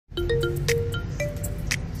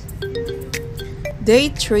Day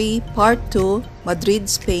 3, Part 2, Madrid,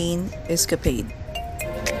 Spain, Escapade.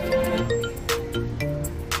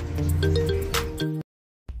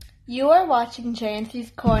 You are watching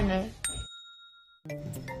JnC's Corner.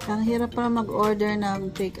 Ang hirap para mag-order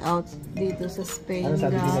ng take-out dito sa Spain,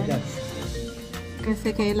 guys.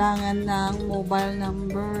 Kasi kailangan ng mobile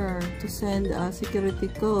number to send a security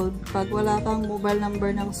code. Pag wala kang mobile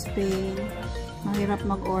number ng Spain, mahirap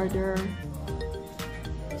mag-order.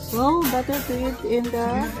 So, better to eat in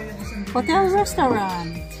the hotel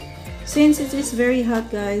restaurant. Since it is very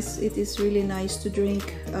hot, guys, it is really nice to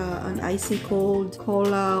drink an icy cold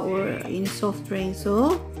cola or any soft drink.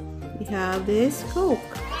 So, we have this Coke.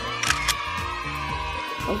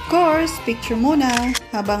 Of course, picture muna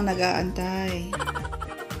habang nag-aantay.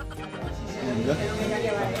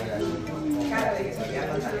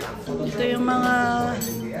 Ito yung mga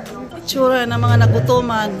itsura ng mga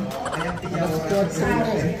nagutuman.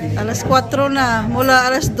 Alas 4 na. Mula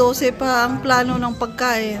alas 12 pa ang plano ng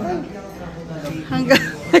pagkain. Hanggang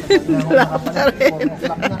wala pa rin.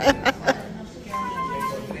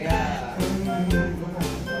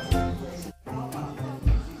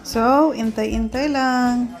 So, intay-intay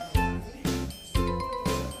lang.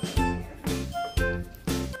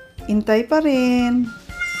 Intay pa rin.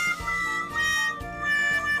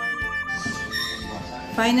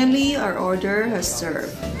 Finally, our order has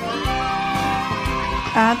served.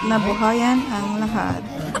 At nabuhayan ang lahat.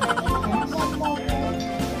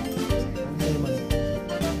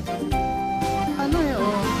 Ano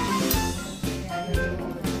yun?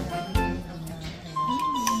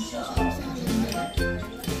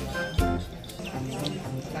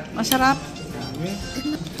 Masarap.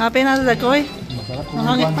 Happy na dagoy.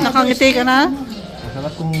 Nakangiti ka na?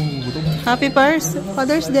 Masarap kung gutom. Happy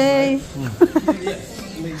Father's Day.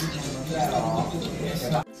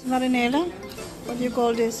 Marinela? What do you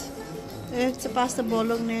call this? It's a pasta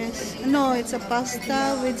bolognese. No, it's a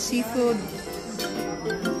pasta with seafood.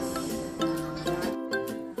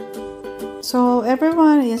 So,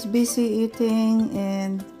 everyone is busy eating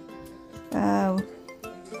and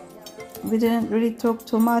we didn't really talk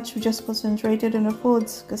too much. We just concentrated on the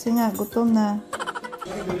foods kasi nga gutom na.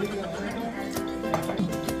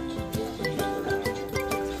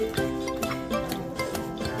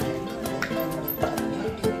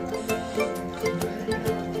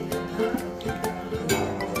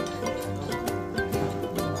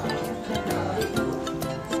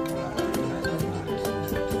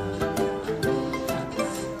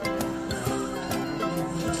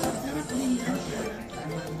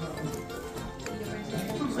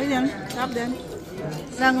 Ayan, sarap din.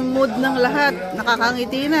 Ng mood ng lahat,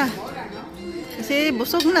 nakakangiti na. Kasi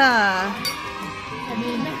busog na.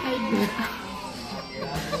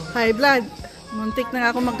 High blood. Muntik na nga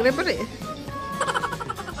ako mag-refer eh.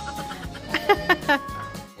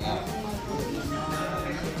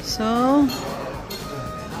 So,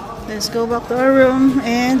 let's go back to our room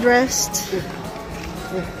and rest.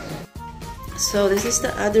 So, this is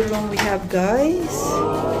the other room we have, guys.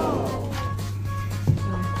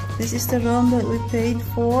 This is the room that we paid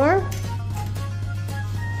for.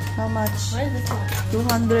 How much?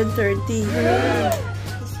 230.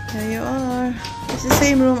 There you are. It's the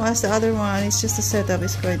same room as the other one. It's just the setup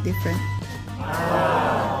is quite different.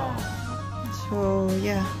 So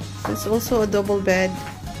yeah, it's also a double bed.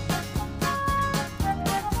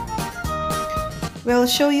 We'll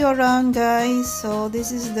show you around, guys. So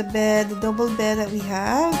this is the bed, the double bed that we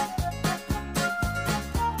have.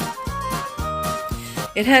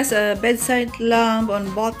 It has a bedside lamp on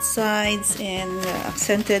both sides and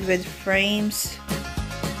accented with frames.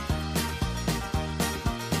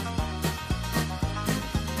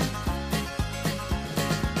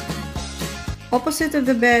 Opposite of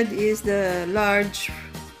the bed is the large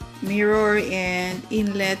mirror and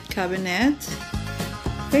inlet cabinet.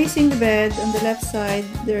 Facing the bed on the left side,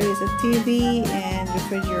 there is a TV and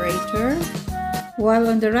refrigerator,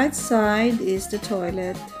 while on the right side is the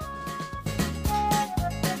toilet.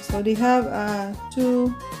 So they have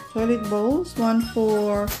two toilet bowls, one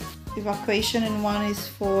for evacuation and one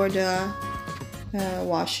is for the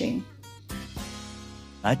washing.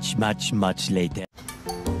 Much later.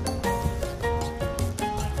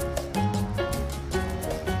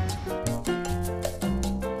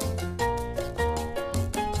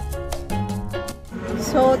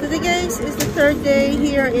 So today, guys, is the third day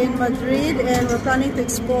here in Madrid and we're planning to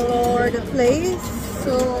explore the place.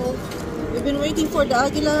 So we've been waiting for the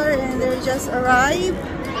Aguilar and they just arrived.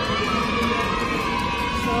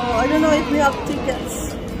 So I don't know if we have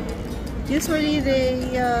tickets. Usually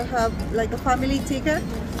they have like a family ticket.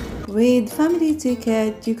 With family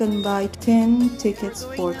ticket, you can buy 10 tickets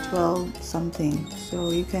for 12 something,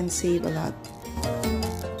 so you can save a lot.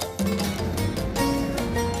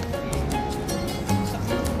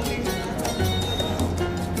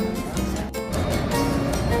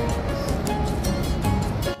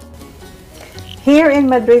 Here in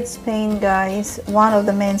Madrid, Spain, guys, one of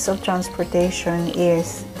the means of transportation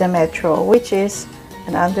is the metro, which is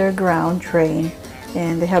an underground train.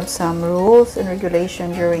 And they have some rules and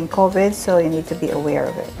regulation during COVID, so you need to be aware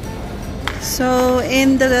of it. So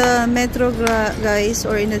in the metro, guys,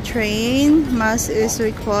 or in the train, mask is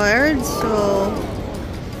required, so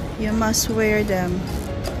you must wear them.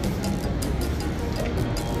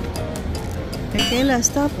 Michaela,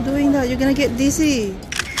 stop doing that. You're gonna get dizzy.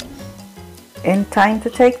 And time to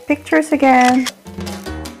take pictures again.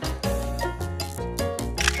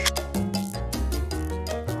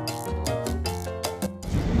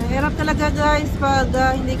 Mahirap talaga, guys, pag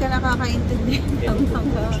hindi ka nakakaintindi ng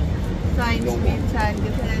mga signs minsan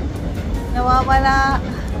kasi nawawala.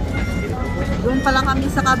 Doon pa lang kami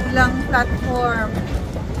sa kabilang platform.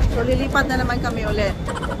 So lilipat na naman kami ulit.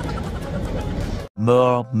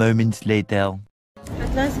 More moments later.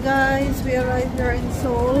 At last, guys, we arrived here in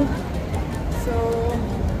Seoul. So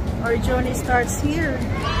our journey starts here.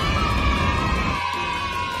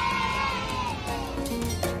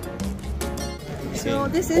 So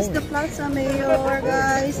this is the Plaza Mayor,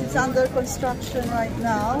 guys. It's under construction right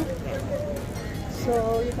now.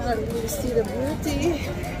 So you cannot really see the beauty.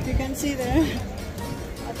 You can see there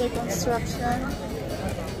under construction.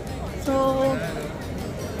 So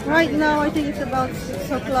right now I think it's about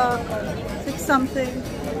 6 o'clock, 6 something.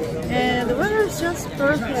 And the weather is just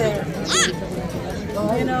perfect.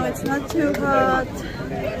 You know, it's not too hot.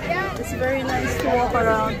 It's very nice to walk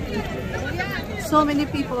around. So many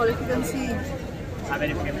people, if you can see.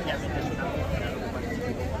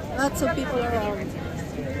 Lots of people around.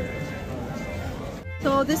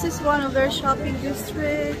 So this is one of their shopping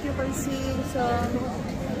districts. You can see some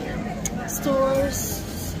stores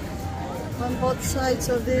on both sides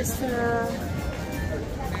of this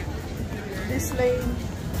lane.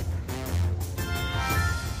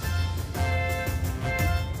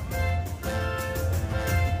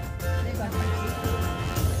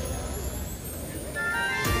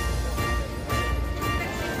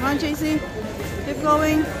 Come on, JC. Keep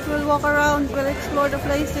going. We'll walk around. We'll explore the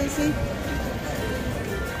place, JC.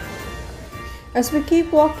 As we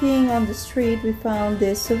keep walking on the street, we found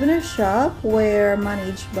this souvenir shop where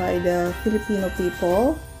managed by the Filipino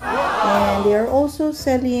people. And they are also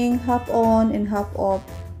selling hop-on and hop-off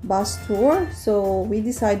bus tour. So we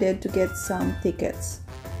decided to get some tickets.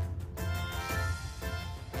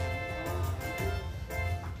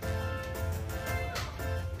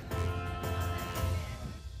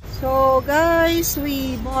 So guys,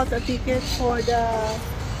 we bought a ticket for the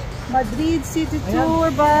Madrid City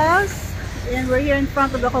Tour bus, and we're here in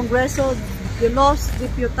front of the Congreso de los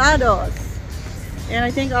Diputados, and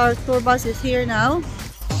I think our tour bus is here now.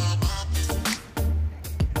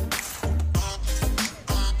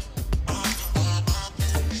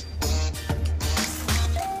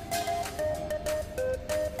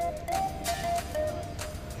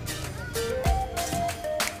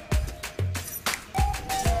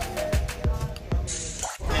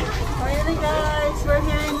 Guys, we're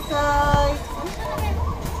here inside.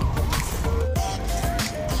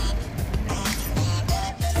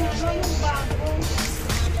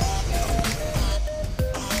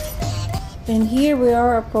 And here we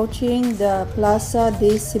are approaching the Plaza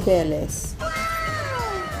de Cibeles.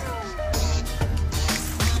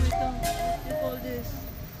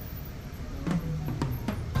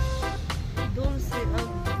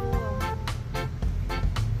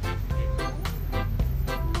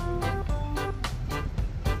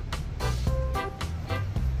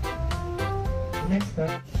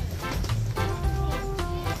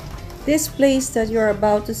 This place that you're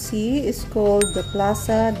about to see is called the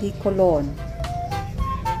Plaza de Colón.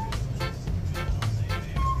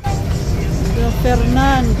 The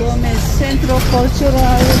Fernan Gomez Centro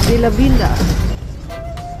Cultural de la Villa.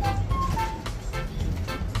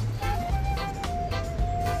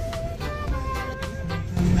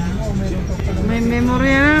 May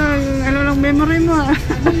memory ano lang memory mo ah.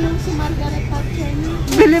 Yung si Margaret Thatcher.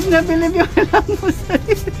 Bilib na bilib yung alam mo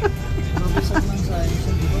sa'yo.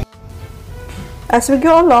 As we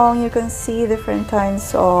go along, you can see different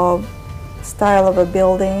kinds of style of a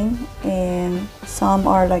building, and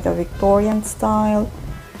some are like a Victorian style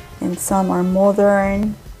and some are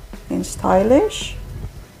modern and stylish.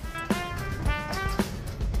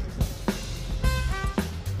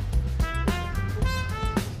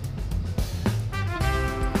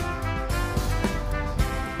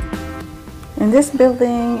 And this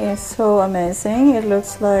building is so amazing. It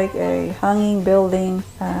looks like a hanging building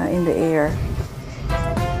in the air.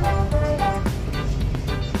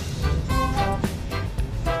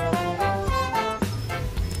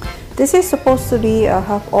 This is supposed to be a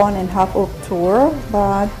half on and half off tour,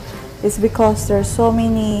 but it's because there's so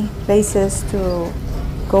many places to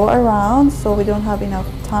go around, so we don't have enough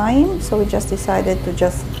time. So we just decided to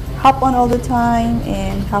just hop on all the time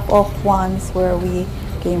and hop off once where we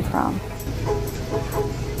came from.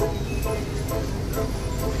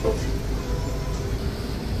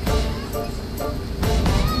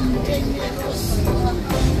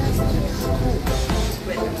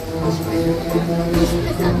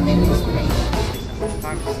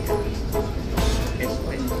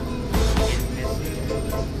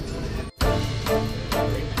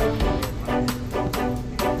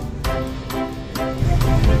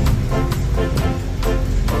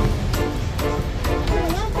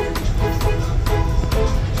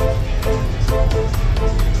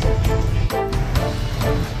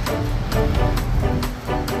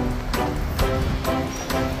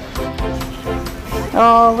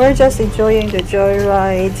 We're just enjoying the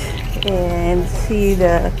joyride and see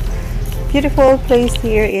the beautiful place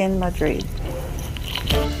here in Madrid.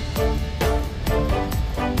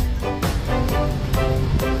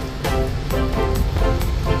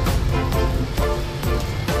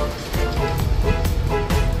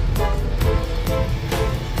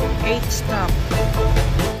 Eight stop.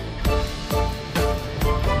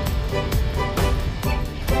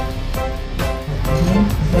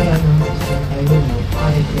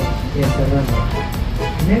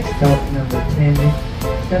 Next stop, number 10.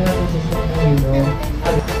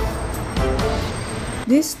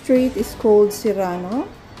 This street is called Serrano.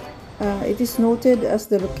 It is noted as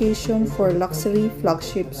the location for luxury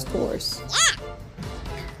flagship stores.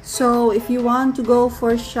 So if you want to go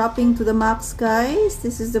for shopping to the max, guys,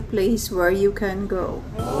 this is the place where you can go.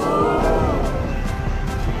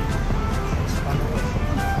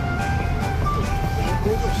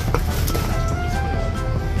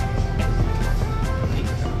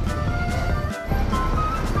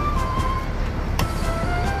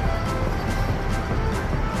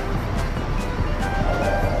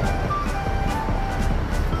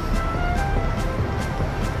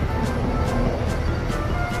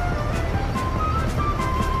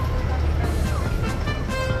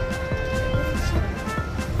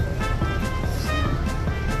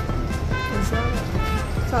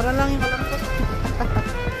 Sara lang yung alam ko.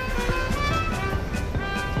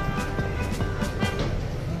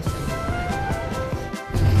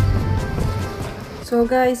 So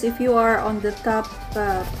guys, if you are on the top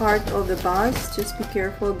part of the bus, just be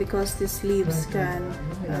careful because these leaves can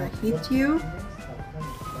hit you.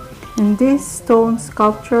 And this stone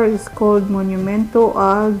sculpture is called Monumento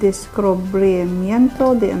al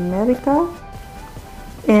Descubrimiento de America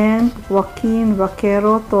and Joaquin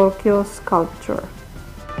Vaquero Tokyo sculpture.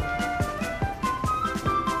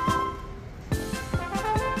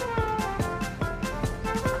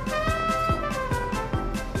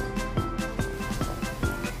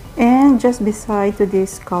 And just beside to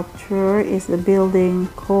this sculpture is the building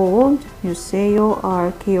called Museo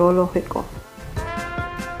Arqueológico.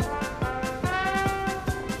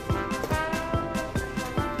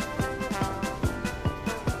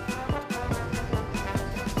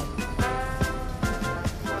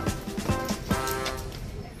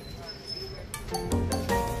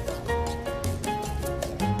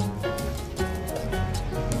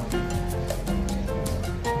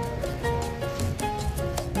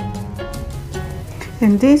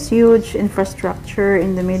 And this huge infrastructure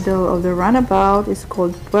in the middle of the runabout is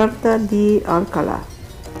called Puerta de Alcalá.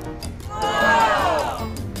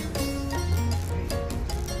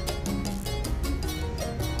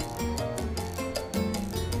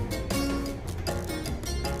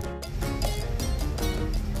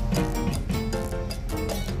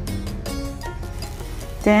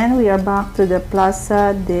 Then we are back to the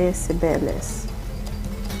Plaza de Cibeles.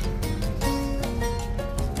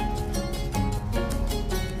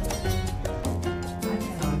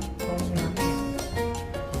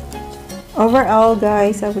 Overall,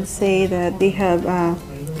 guys, I would say that they have a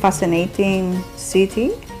fascinating city.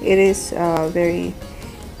 It is very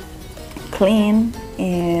clean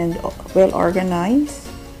and well organized,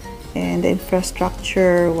 and the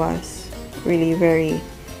infrastructure was really very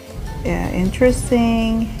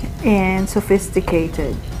interesting and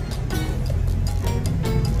sophisticated.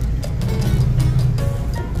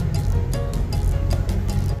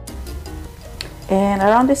 And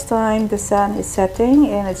around this time, the sun is setting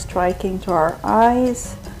and it's striking to our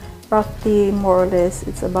eyes. roughly, more or less,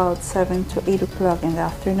 it's about 7 to 8 o'clock in the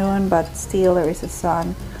afternoon, but still there is a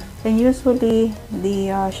sun. And usually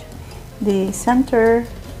the center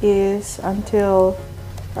is until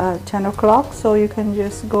 10 o'clock, so you can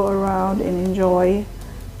just go around and enjoy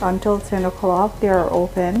until 10 o'clock. They are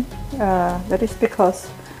open. That is because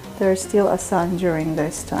there's still a sun during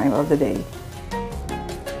this time of the day.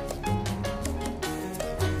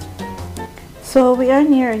 So we are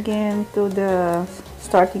near again to the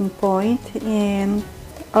starting point, and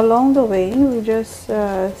along the way we just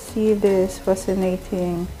see this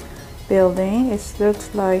fascinating building. It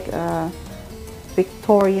looks like a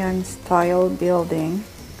Victorian style building,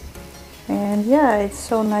 and yeah, it's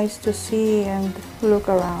so nice to see and look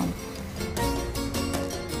around.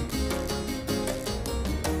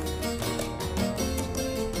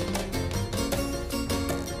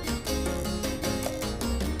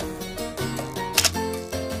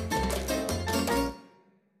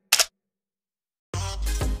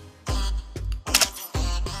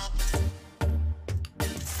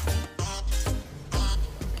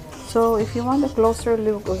 So if you want a closer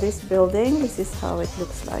look of this building, this is how it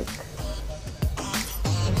looks like.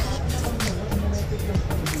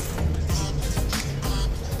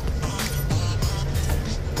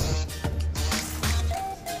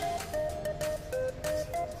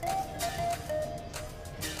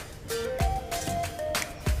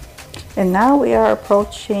 And now we are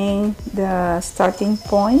approaching the starting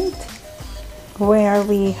point where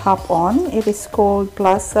we hop on. It is called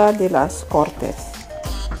Plaza de las Cortes.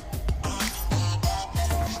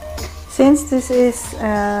 Since this is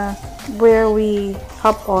where we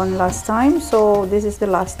hop on last time, so this is the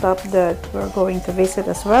last stop that we're going to visit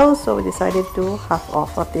as well, so we decided to hop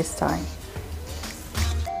off at this time.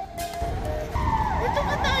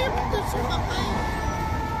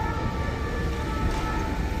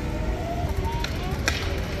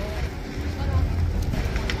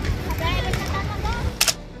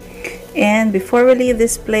 And before we leave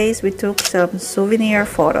this place, we took some souvenir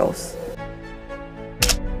photos.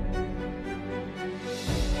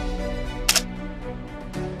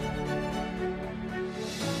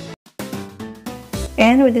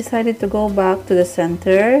 And we decided to go back to the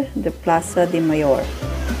center, the Plaza de Mayor.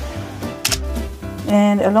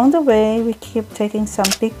 And along the way, we keep taking some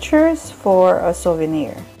pictures for a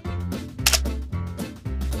souvenir.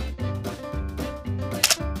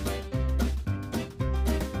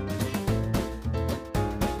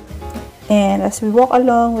 And as we walk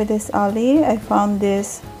along with this alley, I found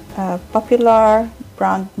this popular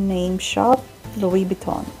brand name shop, Louis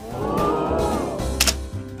Vuitton.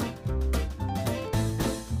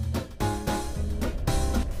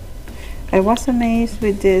 I was amazed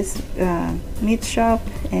with this meat shop,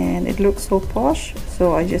 and it looks so posh,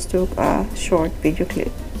 so I just took a short video clip.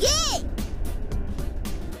 Yay!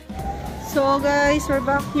 So guys, we're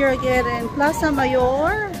back here again in Plaza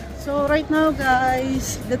Mayor. So right now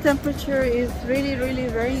guys, the temperature is really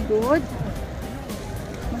very good.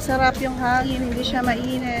 Masarap yung hangin, hindi siya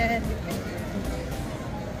mainit.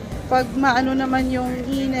 Pag maano naman yung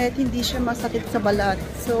init, hindi siya masakit sa balat.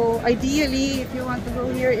 So ideally, if you want to go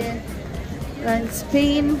here in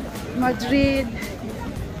Spain, Madrid,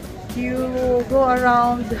 you go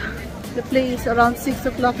around the place around 6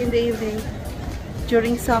 o'clock in the evening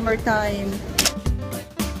during summertime.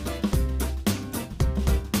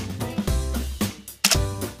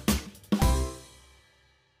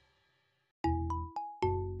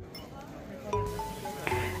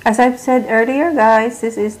 As I've said earlier guys,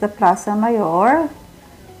 this is the Plaza Mayor,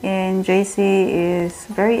 and JC is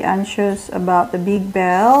very anxious about the big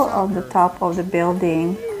bell on the top of the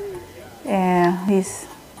building, and he's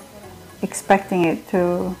expecting it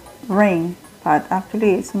to ring, but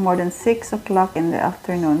actually it's more than 6 o'clock in the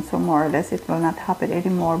afternoon, so more or less it will not happen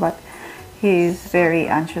anymore, but he's very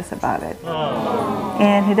anxious about it.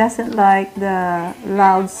 And he doesn't like the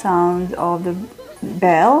loud sound of the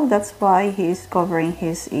bell, that's why he's covering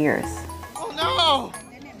his ears. Oh no!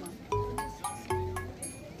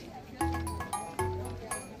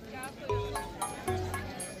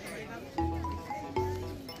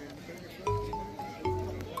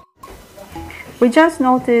 We just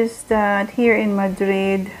noticed that here in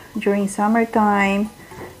Madrid during summertime,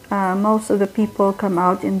 most of the people come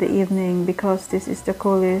out in the evening because this is the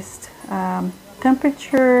coolest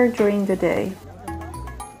temperature during the day.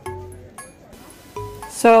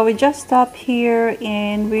 So we just stopped here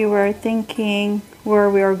and we were thinking where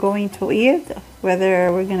we are going to eat,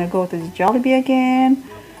 whether we're gonna go to the Jollibee again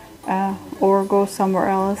or go somewhere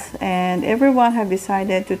else, and everyone have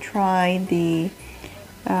decided to try the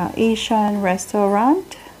Asian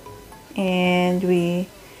restaurant, and we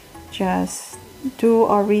just do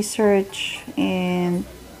our research, and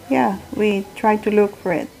yeah, we try to look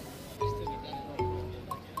for it.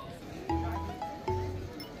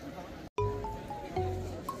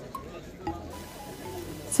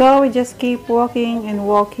 So we just keep walking and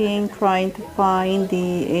walking, trying to find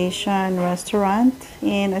the Asian restaurant.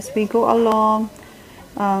 And as we go along,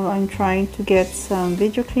 I'm trying to get some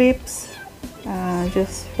video clips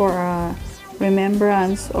just for a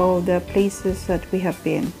remembrance of the places that we have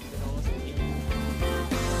been.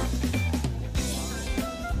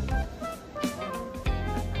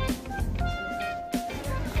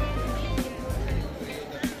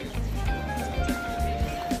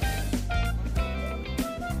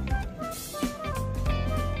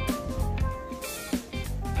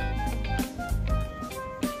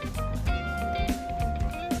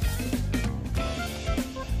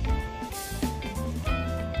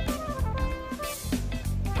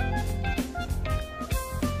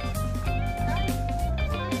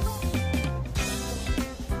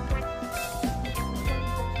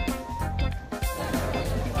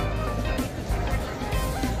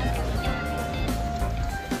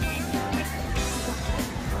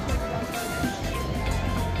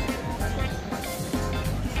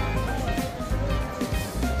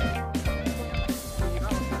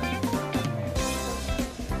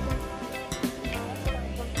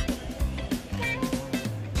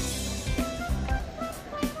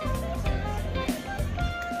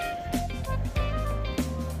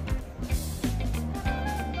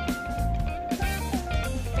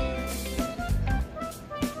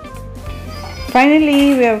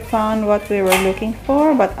 Finally, we have found what we were looking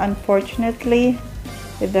for, but unfortunately,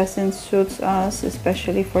 it doesn't suit us,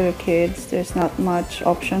 especially for the kids. There's not much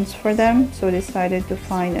options for them, so we decided to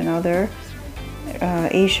find another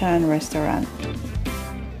Asian restaurant.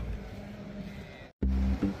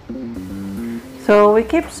 So we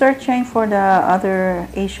keep searching for the other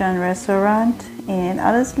Asian restaurant, and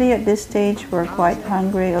honestly at this stage we're quite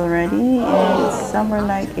hungry already, and it's somewhere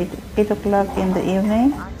like 8 o'clock in the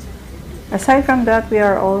evening. Aside from that, we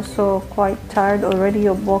are also quite tired already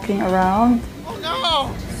of walking around. Oh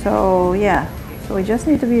no! So yeah, so we just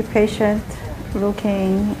need to be patient,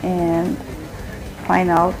 looking and find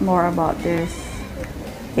out more about this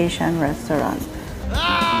Asian restaurant.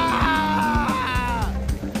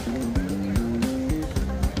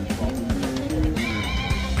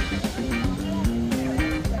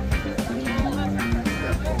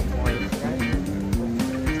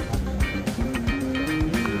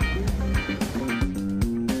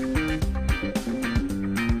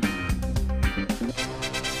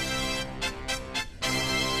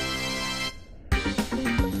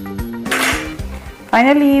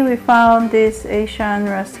 Finally, we found this Asian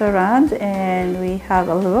restaurant and we have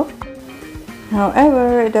a look.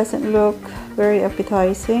 However, it doesn't look very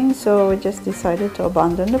appetizing, so we just decided to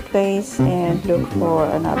abandon the place and look for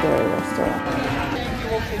another restaurant.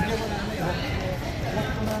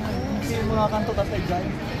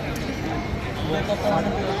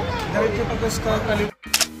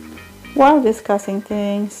 While discussing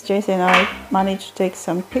things, Jason and I managed to take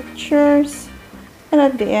some pictures. And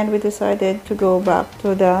at the end, we decided to go back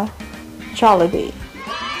to the Jollibee.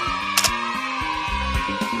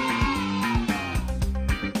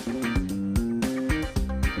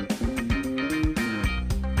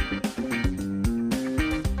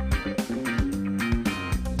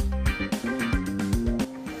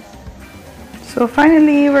 So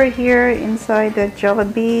finally, we're here inside the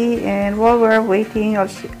Jollibee, and while we're waiting,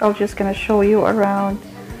 I'm just gonna show you around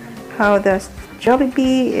how the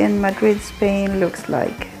Jollibee in Madrid, Spain looks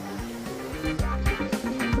like.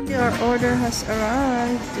 Our order has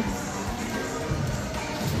arrived.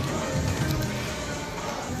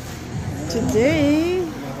 Today,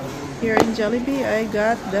 here in Jollibee, I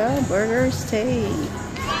got the burger steak.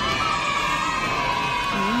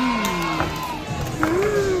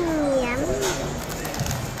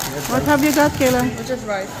 What have you got, Kayla? Which is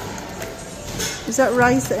rice. Is that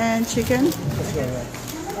rice and chicken?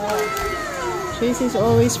 Tracy's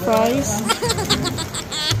always fries.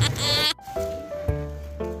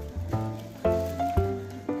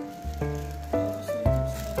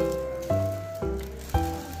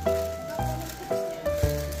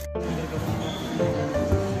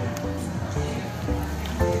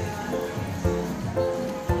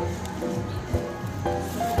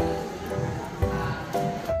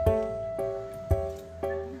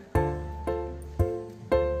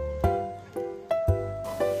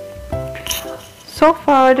 So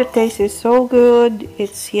far, the taste is so good,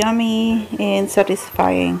 it's yummy and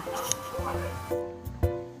satisfying.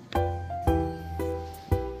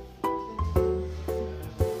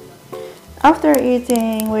 After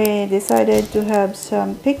eating, we decided to have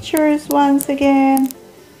some pictures once again,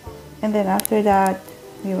 and then after that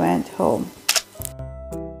we went home.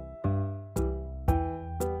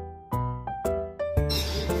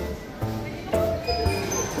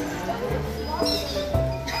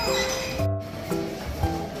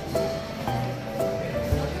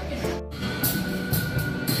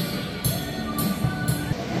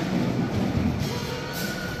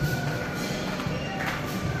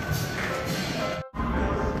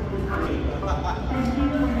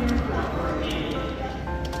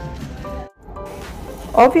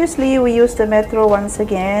 Obviously, we used the metro once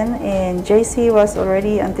again, and JC was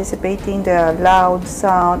already anticipating the loud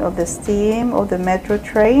sound of the steam of the metro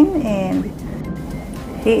train, and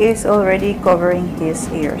he is already covering his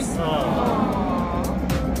ears.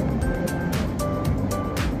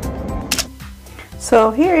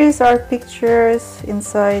 So here is our pictures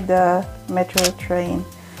inside the metro train.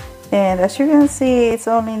 And as you can see, it's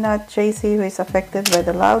only not JC who is affected by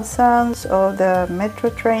the loud sounds of the metro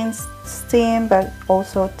train's steam, but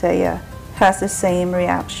also Taya has the same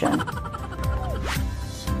reaction.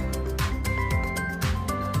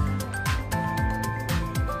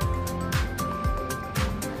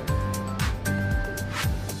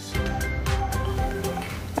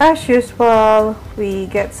 As usual, we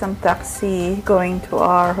get some taxi going to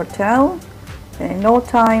our hotel. And in no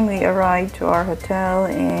time we arrived to our hotel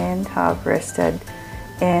and have rested,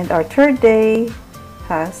 and our third day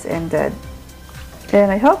has ended. And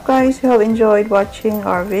I hope guys you have enjoyed watching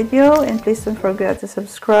our video, and please don't forget to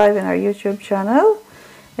subscribe in our YouTube channel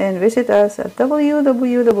and visit us at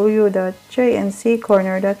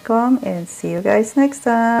www.jnccorner.com, and see you guys next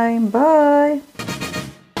time. Bye!